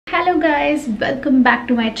Hello guys, welcome back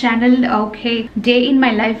to my channel. Okay, day in my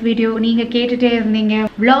life video. நீங்க கேட்டுட்டே இருந்தீங்க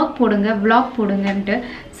vlog போடுங்கன்ட்டு.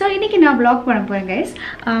 So இன்னைக்கு நான் vlog பண்ண போறேன் guys.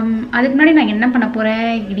 அதுக்கு முன்னாடி நான் என்ன பண்ண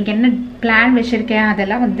போறேன், இன்னைக்கு என்ன பிளான் வச்சிருக்கேன்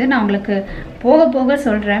அதெல்லாம் வந்து நான் உங்களுக்கு போக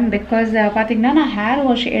சொல்றேன். because பாத்தீங்கன்னா நான் hair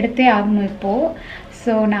wash எடுத்தே ஆகணும் இப்போ.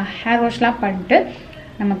 So நான் hair washலாம் பண்ணிட்டு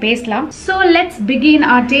நம்ம பேசலாம். So let's begin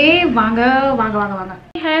our day. வாங்க.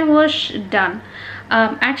 Hair wash done.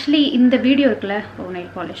 Actually இந்த வீடியோ இருக்குல்ல, nail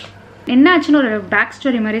polish என்ன ஆச்சுன்னு ஒரு பேக்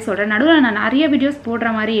ஸ்டோரி மாதிரி சொல்கிறேன். நடுவில் நான் நிறைய வீடியோஸ் போடுற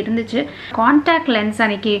மாதிரி இருந்துச்சு. கான்டாக்ட் லென்ஸ்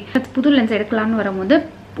அன்றைக்கி புது லென்ஸ் எடுக்கலான்னு வரும்போது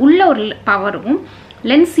உள்ள ஒரு பவரும்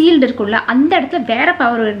லென்ஸ் சீல்டு இருக்குல்ல, அந்த இடத்துல வேறு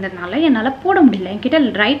பவர் இருந்ததுனால என்னால் போட முடியல. என்கிட்ட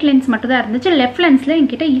ரைட் லென்ஸ் மட்டும் தான் இருந்துச்சு, லெஃப்ட் லென்ஸில்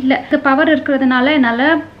என்கிட்ட இல்லை. இந்த பவர் இருக்கிறதுனால என்னால்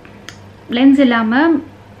லென்ஸ் இல்லாமல்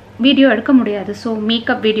வீடியோ எடுக்க முடியாது. ஸோ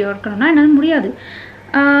மேக்கப் வீடியோ எடுக்கணும்னா என்னால் முடியாது.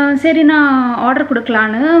 சரி நான் ஆர்டர்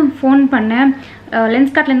கொடுக்கலான்னு ஃபோன் பண்ணேன்.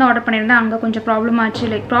 லென்ஸ் கார்ட்லேருந்து ஆர்டர் பண்ணியிருந்தேன். அங்கே கொஞ்சம் ப்ராப்ளம் ஆச்சு.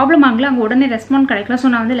 ப்ராப்ளம் ஆகல, அங்கே உடனே ரெஸ்பாண்ட் கிடைக்கல. ஸோ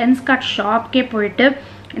நான் வந்து லென்ஸ் கார்ட் ஷாப்க்கே போயிட்டு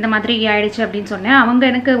இந்த மாதிரி ஆயிடுச்சு அப்படின்னு சொன்னேன். அவங்க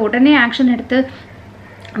எனக்கு உடனே ஆக்ஷன் எடுத்து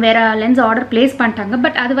வேறு லென்ஸ் ஆர்டர் ப்ளேஸ் பண்ணிட்டாங்க.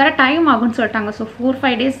 பட் அது வர டைம் ஆகும்னு சொல்லிட்டாங்க. ஸோ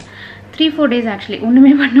 3-4 days ஆக்சுவலி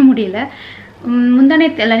ஒன்றுமே பண்ண முடியல.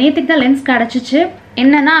 நேற்றுக்கு தான் லென்ஸ் கிடச்சிச்சு.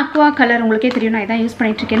 என்னென்னா அக்வா கலர், உங்களுக்கே தெரியும் நான் இதான் யூஸ்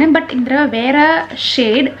பண்ணிகிட்ருக்கேன்னு. பட் இந்த வேறு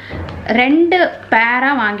ஷேட் 2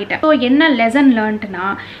 பேராக வாங்கிட்டேன். ஸோ என்ன லெசன் லேர்ன்ட்னா,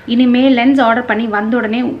 இனிமேல் லென்ஸ் ஆர்டர் பண்ணி வந்த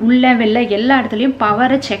உடனே உள்ள வெளில எல்லா இடத்துலையும்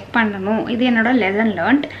பவரை செக் பண்ணணும். இது என்னோட lesson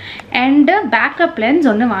learnt. And backup lens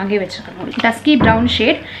ஒன்று வாங்கி வச்சுக்கணும், டஸ்கி ப்ரௌன்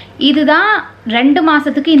ஷேட். இதுதான் 2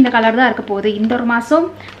 மாதத்துக்கு இந்த கலர் தான் இருக்க போகுது. இந்த ஒரு மாதம்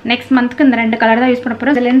நெக்ஸ்ட் மந்த்துக்கு இந்த 2 கலர் தான் யூஸ் பண்ண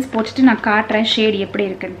போகிறேன். லென்ஸ் போட்டுட்டு நான் காட்டுறேன் ஷேட் எப்படி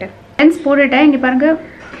இருக்குன்ட்டு. லென்ஸ் போட்டுட்டேன். இங்கே பாருங்கள்,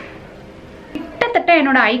 கிட்டத்தட்ட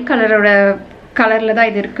என்னோட ஐ கலரில் தான்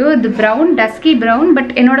இது இருக்குது. இது ப்ரௌன், டஸ்கி ப்ரௌன்.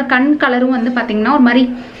 பட் என்னோட கண் கலரும் வந்து பார்த்திங்கன்னா ஒரு மாதிரி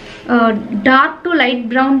டார்க் டு லைட்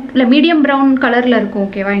ப்ரௌன் இல்லை மீடியம் ப்ரௌன் கலரில் இருக்கும்.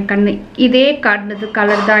 ஓகேவா, என் கண் இதே காட்டுனது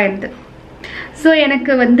கலர் தான் இருந்து. ஸோ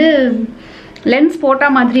எனக்கு வந்து லென்ஸ் போட்ட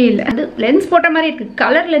மாதிரி இல்லை, அது லென்ஸ் போட்ட மாதிரி இருக்குது,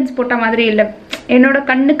 கலர் லென்ஸ் போட்ட மாதிரி இல்லை, என்னோட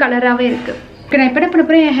கண்ணு கலராகவே இருக்குது. நான் இப்போ என்ன பண்ண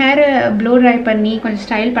போகிறேன், என் ஹேரை ப்ளோ ட்ரை பண்ணி கொஞ்சம்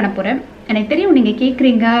ஸ்டைல் பண்ண போகிறேன். எனக்கு தெரியும் நீங்கள்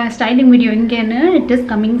கேட்குறீங்க ஸ்டைலிங் வீடியோ எங்கேன்னு. It is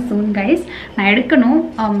coming soon guys. நான்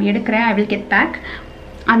எடுக்கிறேன். ஐ வில் கெட் பேக்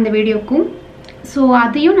அந்த வீடியோக்கும். ஸோ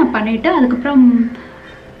அதையும் நான் பண்ணிவிட்டு அதுக்கப்புறம்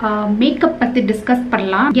மேக்கப் பற்றி டிஸ்கஸ்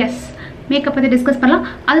பண்ணலாம். எஸ், மேக்கப் பற்றி டிஸ்கஸ் பண்ணலாம்.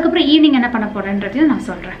 அதுக்கப்புறம் ஈவினிங் என்ன பண்ண போகிறேன்றதையும் நான்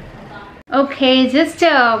சொல்கிறேன். ஓகே, ஜஸ்ட்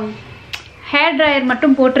ஹேர் ட்ரையர்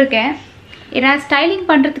மட்டும் போட்டிருக்கேன். ஏன்னா ஸ்டைலிங்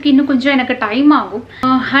பண்ணுறதுக்கு இன்னும் கொஞ்சம் எனக்கு டைம் ஆகும்.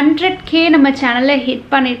 100K நம்ம சேனலில் ஹிட்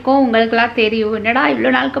பண்ணியிருக்கோம். உங்களுக்குலாம் தெரியும். என்னடா இவ்வளோ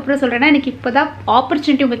நாளுக்கு அப்புறம் சொல்கிறேன்னா, எனக்கு இப்போ தான்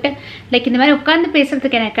ஆப்பர்ச்சுனிட்டி உங்கள்கிட்ட லைக் இந்த மாதிரி உட்காந்து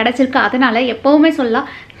பேசுகிறதுக்கு எனக்கு கிடச்சிருக்கு. அதனால் எப்போவுமே சொல்லலாம்,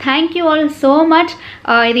 தேங்க்யூ ஆல் ஸோ மச்.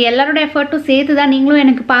 இது எல்லாரோட எஃபர்ட்டும் சேர்த்து தான், நீங்களும்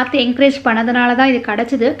எனக்கு பார்த்து என்கரேஜ் பண்ணதுனால தான் இது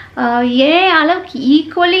கிடச்சிது. ஏன் அளவுக்கு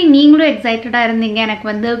ஈக்குவலி நீங்களும் எக்ஸைட்டடாக இருந்தீங்க. எனக்கு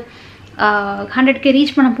வந்து 100K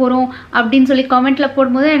ரீச் பண்ண போகிறோம் அப்படின்னு சொல்லி காமெண்ட்டில்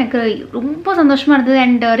போடும்போது எனக்கு ரொம்ப சந்தோஷமாக இருந்தது.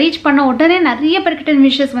 அண்ட் ரீச் பண்ண உடனே நிறைய பேர்கிட்ட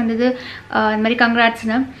விஷஸ் வந்தது, இந்த மாதிரி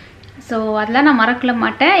கங்க்ராட்ஸ்னு. ஸோ அதெல்லாம் நான் மறக்கல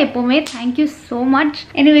மாட்டேன் எப்போவுமே. Thank you so much.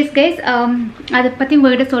 Anyways guys, அதை பற்றி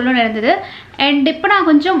உங்கள்கிட்ட சொல்லணும்னு இருந்தது. அண்ட் இப்போ நான்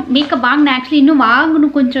கொஞ்சம் மேக்கப் வாங்கினேன். ஆக்சுவலி இன்னும்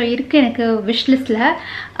வாங்கணும் கொஞ்சம் இருக்குது எனக்கு விஷ் லிஸ்ட்டில்.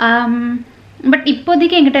 பட்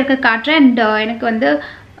இப்போதைக்கு என்கிட்ட இருக்க காட்டுறேன். அண்ட் எனக்கு வந்து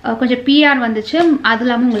கொஞ்சம் PR வந்துச்சு, அது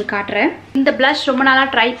இல்லாமல் உங்களுக்கு காட்டுறேன். இந்த ப்ளஷ் ரொம்ப நாளாக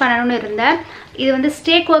ட்ரை பண்ணணும்னு இருந்தேன். இது வந்து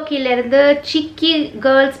ஸ்டேக் ஒர்க்கிலேருந்து சிக்கி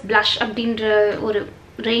கேர்ள்ஸ் ப்ளஷ் அப்படின்ற ஒரு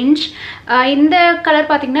ரேஞ்ச். இந்த கலர்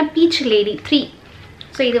பார்த்திங்கன்னா பீச் லேடி 3.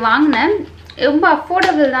 ஸோ இது வாங்கினேன். ரொம்ப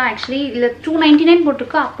அஃபோர்டபுள் தான் ஆக்சுவலி. இதில் 299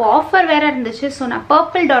 போட்டிருக்கு. அப்போ ஆஃபர் வேறு இருந்துச்சு. ஸோ நான்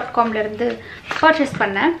purple.comலேருந்து பர்ச்சேஸ்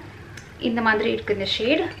பண்ணேன். இந்த மாதிரி இருக்குது இந்த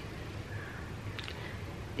ஷேட்.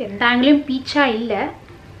 எந்த ஆங்கிலையும் பீச்சாக இல்லை,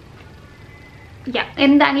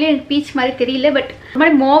 எந்த ஆங்கிலையும் எனக்கு பீச் மாதிரி தெரியல. பட் ஒரு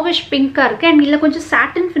மாதிரி மோவிஷ் பிங்காக இருக்குது. அண்ட் இதில் கொஞ்சம்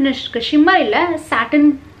சாட்டின் ஃபினிஷ் இருக்குது, ஷிம்மர் இல்லை, சாட்டின்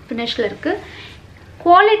ஃபினிஷில் இருக்குது.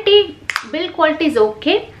 Quality, bill quality is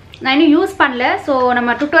okay. நான் இன்னும் யூஸ் பண்ணல. ஸோ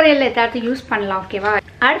நம்ம டுட்டோரியலில் ஏதாவது யூஸ் பண்ணலாம். ஓகேவா.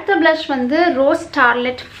 அடுத்த ப்ளஷ் வந்து ரோஸ்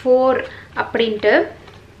ஸ்டார்லெட் 4 அப்படின்ட்டு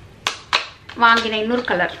வாங்கினேன். இன்னொரு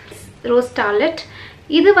கலர் ரோஸ் ஸ்டார்லெட்.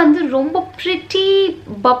 இது வந்து ரொம்ப ப்ரிட்டி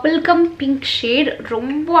பபிள்கம் பிங்க் ஷேட்.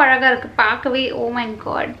 ரொம்ப அழகாக இருக்குது பார்க்கவே. ஓ மை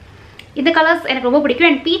காட், இந்த கலர்ஸ் எனக்கு ரொம்ப பிடிக்கும்.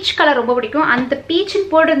 அண்ட் பீச் கலர் ரொம்ப பிடிக்கும். அந்த பீச்சின்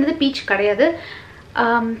போடுறது பீச் கிடையாது.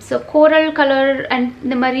 ஸோ கோரல் கலர் அண்ட்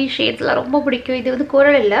இந்த மாதிரி ஷேட்ஸ்லாம் ரொம்ப பிடிக்கும். இது வந்து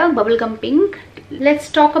கோரல் இல்லை, bubblegum pink.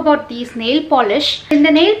 Let's talk about these nail polish.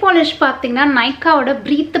 இந்த நெயில் பாலிஷ் பார்த்தீங்கன்னா நைக்காவோட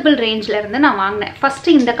ப்ரீத்தபிள் ரேஞ்சில் இருந்து நான் வாங்கினேன்.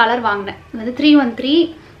 ஃபஸ்ட்டு இந்த கலர் வாங்கினேன். இது வந்து 313.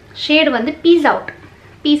 ஷேடு வந்து பீஸ்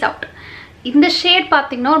அவுட். இந்த ஷேட்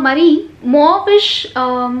பார்த்தீங்கன்னா ஒரு மாதிரி மோவிஷ்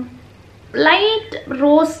லைட்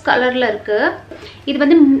ரோஸ் கலரில் இருக்குது. இது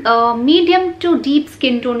வந்து மீடியம் டு டீப்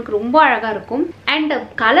ஸ்கின் டோனுக்கு ரொம்ப அழகாக இருக்கும். அண்ட்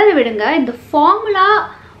கலரை விடுங்க, இந்த ஃபார்முலா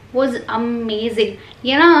was amazing.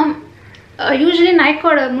 ஏன்னா யூஸ்வலி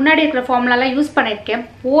நைக்கோட முன்னாடி இருக்கிற ஃபார்முலாலாம் யூஸ் பண்ணியிருக்கேன்,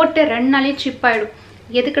 போட்டு 2 நாளே சிப் ஆகிடும்,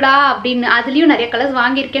 எதுக்குடா அப்படின்னு. அதுலேயும் நிறைய கலர்ஸ்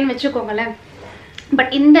வாங்கியிருக்கேன்னு வச்சுக்கோங்களேன்.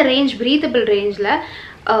 பட் இந்த ரேஞ்ச் ப்ரீத்தபிள் ரேஞ்சில்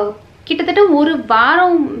கிட்டத்தட்ட ஒரு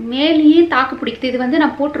வாரம் மேலேயே தாக்கு பிடிக்குது. இது வந்து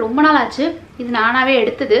நான் போட்டு ரொம்ப நாள் ஆச்சு, இது நானாகவே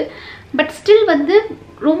எடுத்தது. பட் ஸ்டில் வந்து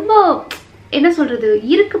ரொம்ப என்ன சொல்கிறது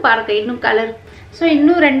இருக்குது பாருங்க இன்னும் கலர். ஸோ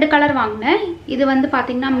இன்னும் 2 கலர் வாங்கினேன். இது வந்து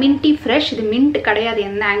பார்த்தீங்கன்னா மின்டி ஃப்ரெஷ், இது மின்ட் கிடையாது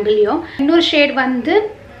எந்த ஆங்கிள்லையும். இன்னொரு ஷேட் வந்து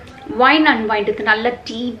வைன் அண்ட் வைன், இது நல்ல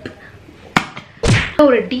டீப்,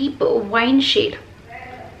 ஒரு டீப் வைன் ஷேட்.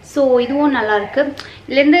 ஸோ இதுவும் நல்லாயிருக்கு.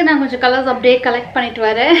 இதுலேருந்து நான் கொஞ்சம் கலர்ஸ் அப்படியே கலெக்ட் பண்ணிட்டு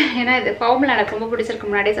வரேன், ஏன்னா இது ஃபார்முலா எனக்கு ரொம்ப பிடிச்சிருக்கு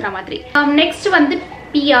முன்னாடியே சொன்ன மாதிரி. நெக்ஸ்ட் வந்து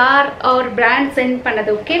பிஆர் ஒரு பிராண்ட் சென்ட்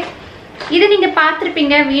பண்ணது. ஓகே, இது நீங்கள்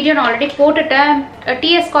பார்த்துருப்பீங்க, வீடியோ நான் ஆல்ரெடி போட்டுட்டேன்.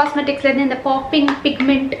 டிஎஸ் காஸ்மெட்டிக்ஸ்லேருந்து இந்த பாப்பிங்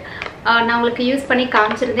பிக்மெண்ட் நான் உங்களுக்கு யூஸ் பண்ணி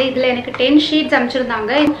காமிச்சிருந்தேன். இதில் எனக்கு 10 ஷேட்ஸ்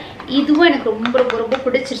அனுப்பிச்சிருந்தாங்க. இதுவும் எனக்கு ரொம்ப ரொம்ப ரொம்ப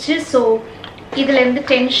பிடிச்சிருச்சு. ஸோ இதுலேருந்து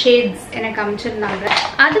 10 ஷேட்ஸ் எனக்கு அனுப்பிச்சிருந்தாங்க.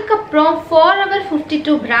 அதுக்கப்புறம் Forever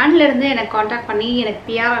 52 பிராண்ட்லேருந்து எனக்கு காண்டாக்ட் பண்ணி எனக்கு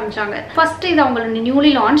பிஆர் அனுப்பிச்சாங்க. ஃபஸ்ட்டு இது அவங்களோட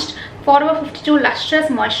newly launched Forever 52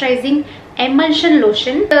 lustrous moisturising emulsion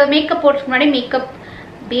lotion. Makeup போடுறதுக்கு முன்னாடி மேக்கப்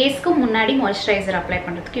பேஸ்க்கு முன்னாடி மாய்ஸ்சரைசர் அப்ளை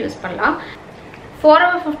பண்ணுறதுக்கு யூஸ் பண்ணலாம்.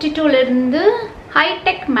 Forever 52லேருந்து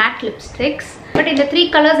hitech mat lipsticks. But இந்த 3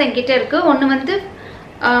 கலர்ஸ் என்கிட்ட இருக்குது. ஒன்று வந்து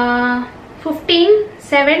 15,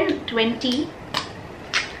 7, 20,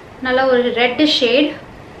 நல்ல ஒரு red shade,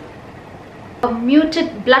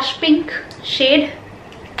 muted blush pink shade,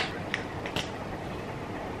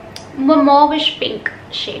 ரொம்ப மாவிஷ் பிங்க்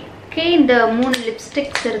ஷேட். ஓகே, இந்த 3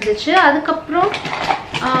 லிப்ஸ்டிக்ஸ் இருந்துச்சு. அதுக்கப்புறம்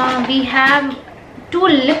we have 2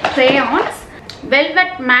 lip crayons,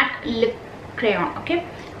 velvet matte lip crayon. Okay,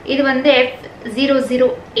 இது வந்து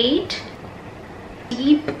F008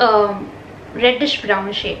 deep reddish brown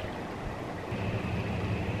shade.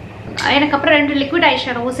 எனக்கு அப்புறம் 2 லிக்விட்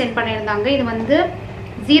ஐஷேடோவும் சென்ட் பண்ணியிருந்தாங்க. இது வந்து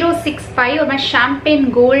 065 ஒரு மாதிரி champagne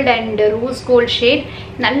gold and rose gold shade,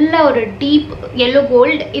 நல்ல ஒரு டீப் yellow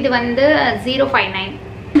கோல்டு. இது வந்து 059.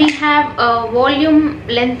 we have volume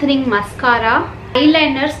லென்த்னிங் mascara,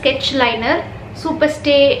 eyeliner, sketch liner, super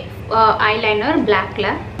stay eyeliner பிளாக்ல,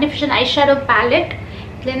 டிஃபிஷன் ஐஷேடோ பேலட்.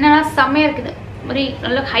 இதில் என்னென்னா செம்மையாக இருக்குது, மாதிரி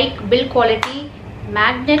நல்ல ஹை பில் குவாலிட்டி,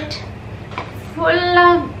 மேக்னெட்,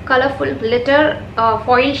 ஃபுல்லாக colourful glitter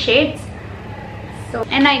foil shades. So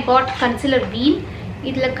and I got concealer wheel.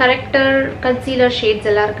 இதில் கரெக்டர் கன்சீலர் ஷேட்ஸ்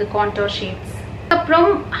எல்லாம் இருக்குது, கான்டோர் ஷேட்ஸ். அப்புறம்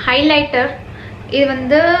ஹைலைட்டர், இது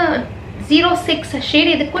வந்து 06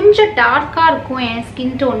 ஷேட். இது கொஞ்சம் டார்க்காக இருக்கும் என்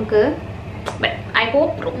ஸ்கின் டோனுக்கு, பட் ஐ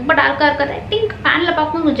ஹோப் ரொம்ப டார்க்காக இருக்காது. ஐ திங்க் பேனில்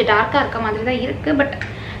பார்க்கும்போது கொஞ்சம் டார்க்காக இருக்க மாதிரி தான் இருக்குது. But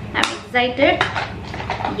I am excited.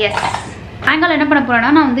 S, சாயங்காலம் என்ன பண்ண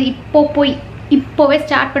போகிறேன்னா, நான் வந்து இப்போவே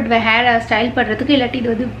ஸ்டார்ட் பண்ணுவேன் ஹேர் ஸ்டைல் பண்ணுறதுக்கு. இல்லாட்டி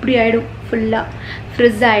இது வந்து இப்படி ஆகிடும், ஃபுல்லாக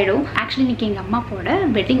ஃப்ரிஸ் ஆகிடும். ஆக்சுவலி இன்றைக்கி எங்கள் அம்மாவோட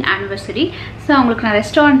வெட்டிங் ஆனிவர்சரி. ஸோ அவங்களுக்கு நான்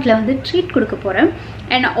ரெஸ்டாரண்ட்டில் வந்து ட்ரீட் கொடுக்க போகிறேன்.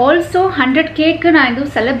 அண்ட் ஆல்சோ 100Kக்கு நான்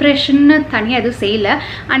எதுவும் செலிப்ரேஷன்னு தனியாக எதுவும் செய்யலை.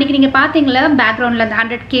 அன்றைக்கி நீங்கள் பார்த்தீங்களா பேக்ரவுண்டில் அந்த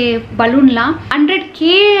 100K பலூன்லாம், 100K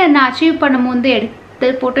நான் அச்சீவ் பண்ணும்போது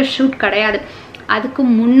எடுத்து போட்டு ஷூட் கிடையாது. அதுக்கு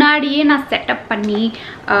முன்னாடியே நான் செட்டப் பண்ணி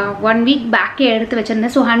 1 வீக் பேக்கே எடுத்து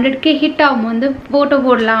வச்சுருந்தேன். ஸோ 100K ஹிட் ஆகும்போது ஃபோட்டோ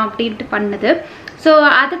போடலாம் அப்படின்ட்டு பண்ணுது. ஸோ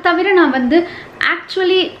அதை தவிர நான் வந்து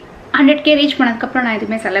ஆக்சுவலி 100K ரீச் பண்ணதுக்கப்புறம் நான்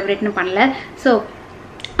எதுவுமே செலிப்ரேட்னு பண்ணல. ஸோ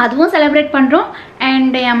அதுவும் செலிப்ரேட் பண்ணுறோம்.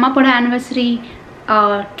 அண்ட் என் அம்மாவோட ஆனிவர்சரி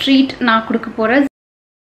ட்ரீட் நான் கொடுக்க போகிறேன்.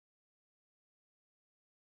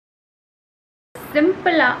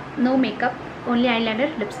 சிம்பிளாக no makeup, only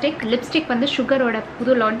eyeliner, lipstick வந்து சுகரோட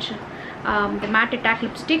புது launch, the matte attack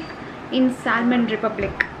lipstick in Salmon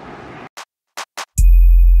Republic.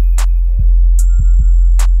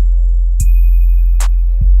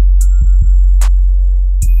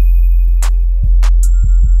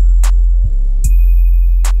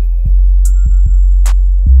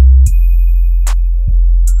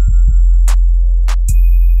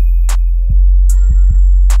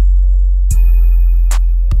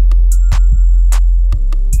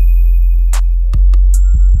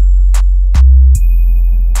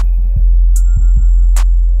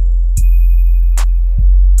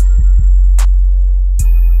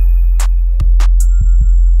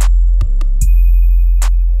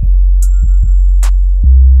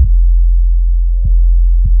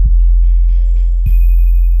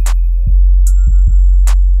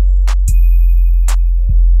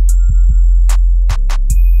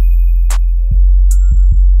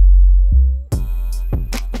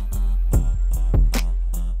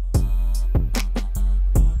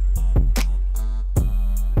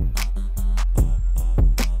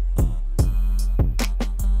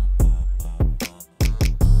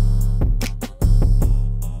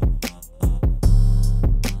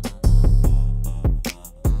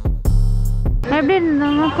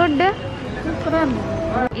 Food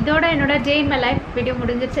இதோட என்னோட டே இன் மை லைஃப் வீடியோ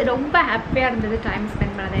முடிஞ்சிச்சு. ரொம்ப ஹாப்பியாக இருந்தது டைம்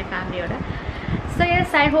ஸ்பெண்ட் பண்ணது என் ஃபேமிலியோட. So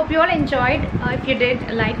S, I hope you all enjoyed. If you did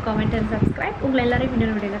like, comment and subscribe. உங்களை எல்லாரையும்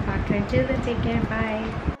இன்னொரு வீடியோவில் பார்க்குறேன். டேக் கேர், பாய்.